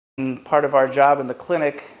Part of our job in the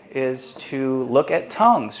clinic is to look at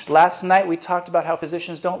tongues. Last night we talked about how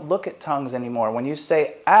physicians don't look at tongues anymore. When you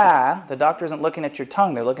say ah, the doctor isn't looking at your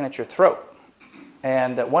tongue, they're looking at your throat.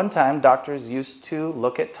 And at one time, doctors used to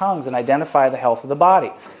look at tongues and identify the health of the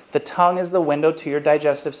body. The tongue is the window to your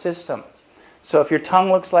digestive system. So if your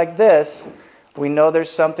tongue looks like this, we know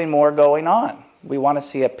there's something more going on. We want to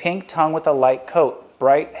see a pink tongue with a light coat.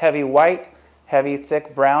 Bright, heavy white, heavy,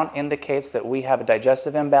 thick brown indicates that we have a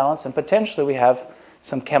digestive imbalance and potentially we have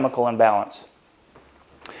some chemical imbalance.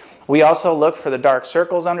 We also look for the dark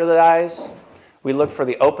circles under the eyes. We look for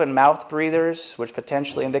the open mouth breathers, which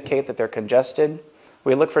potentially indicate that they're congested.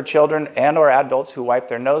 We look for children and or adults who wipe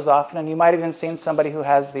their nose often, and you might have even seen somebody who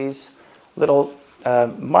has these little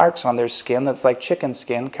marks on their skin that's like chicken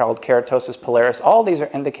skin called keratosis pilaris. All these are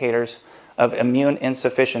indicators of immune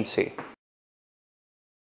insufficiency.